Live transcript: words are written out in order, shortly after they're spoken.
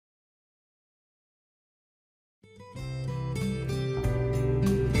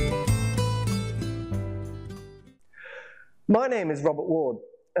My name is Robert Ward,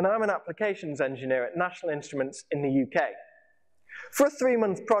 and I'm an applications engineer at National Instruments in the UK. For a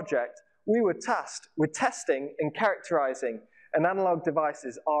 3-month project, we were tasked with testing and characterising an analog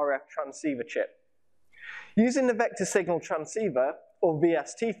device's RF transceiver chip. Using the Vector Signal Transceiver, or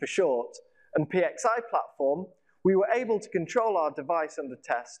VST for short, and PXI platform, we were able to control our device under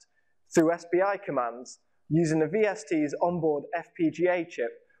test through SPI commands using the VST's onboard FPGA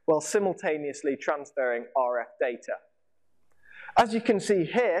chip while simultaneously transferring RF data. As you can see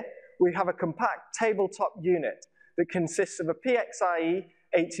here, we have a compact tabletop unit that consists of a PXIe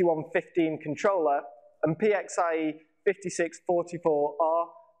 8115 controller and PXIe 5644R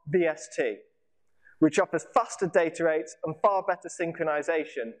VST, which offers faster data rates and far better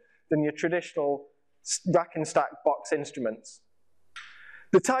synchronization than your traditional rack and stack box instruments.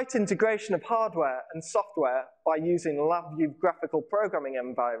 The tight integration of hardware and software by using LabVIEW graphical programming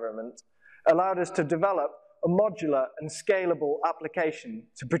environment allowed us to develop a modular and scalable application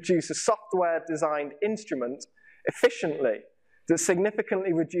to produce a software-designed instrument efficiently that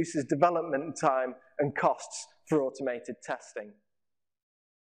significantly reduces development time and costs for automated testing.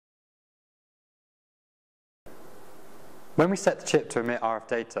 When we set the chip to emit RF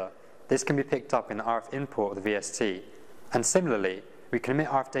data, this can be picked up in the RF input of the VST, and similarly, we can emit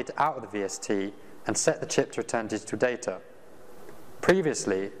RF data out of the VST and set the chip to return digital data.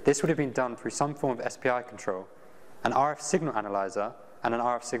 Previously, this would have been done through some form of SPI control, an RF signal analyzer and an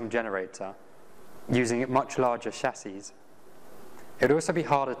RF signal generator, using much larger chassis. It would also be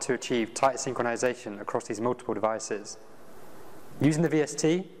harder to achieve tight synchronization across these multiple devices. Using the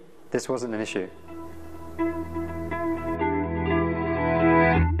VST, this wasn't an issue.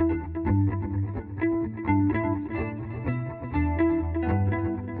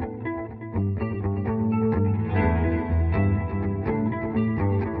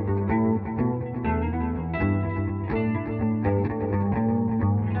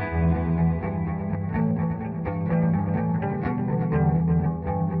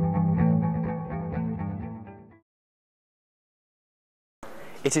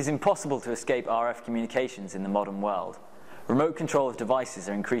 It is impossible to escape RF communications in the modern world. Remote control of devices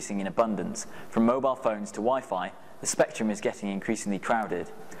are increasing in abundance. From mobile phones to Wi-Fi, the spectrum is getting increasingly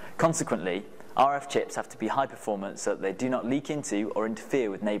crowded. Consequently, RF chips have to be high performance so that they do not leak into or interfere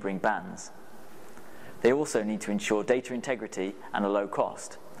with neighbouring bands. They also need to ensure data integrity and a low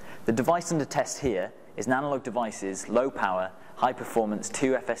cost. The device under test here is an Analog Devices low-power, high-performance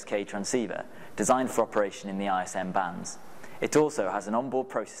 2FSK transceiver designed for operation in the ISM bands. It also has an onboard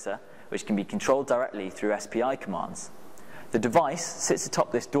processor which can be controlled directly through SPI commands. The device sits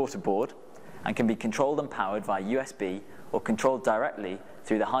atop this daughter board and can be controlled and powered via USB or controlled directly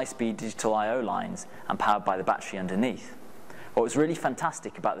through the high-speed digital I/O lines and powered by the battery underneath. What was really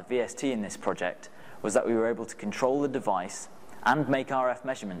fantastic about the VST in this project was that we were able to control the device and make RF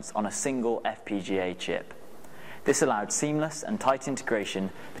measurements on a single FPGA chip. This allowed seamless and tight integration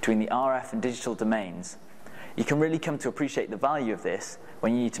between the RF and digital domains. You can really come to appreciate the value of this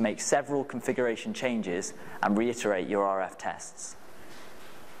when you need to make several configuration changes and reiterate your RF tests.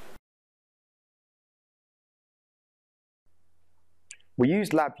 We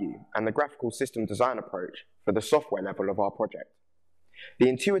used LabVIEW and the graphical system design approach for the software level of our project. The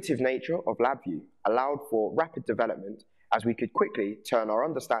intuitive nature of LabVIEW allowed for rapid development as we could quickly turn our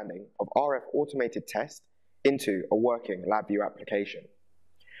understanding of RF automated test into a working LabVIEW application.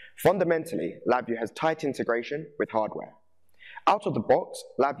 Fundamentally, LabVIEW has tight integration with hardware. Out of the box,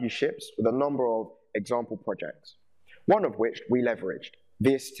 LabVIEW ships with a number of example projects, one of which we leveraged,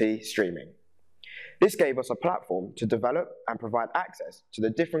 VST streaming. This gave us a platform to develop and provide access to the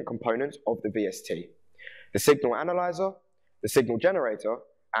different components of the VST, the signal analyzer, the signal generator,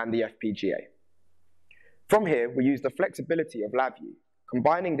 and the FPGA. From here, we used the flexibility of LabVIEW,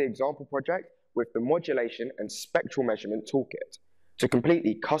 combining the example project with the modulation and spectral measurement toolkit to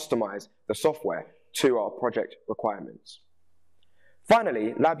completely customize the software to our project requirements.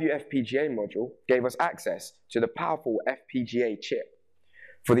 Finally, LabVIEW FPGA module gave us access to the powerful FPGA chip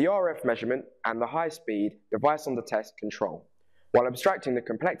for the RF measurement and the high-speed device under test control, while abstracting the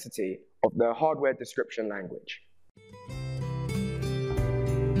complexity of the hardware description language.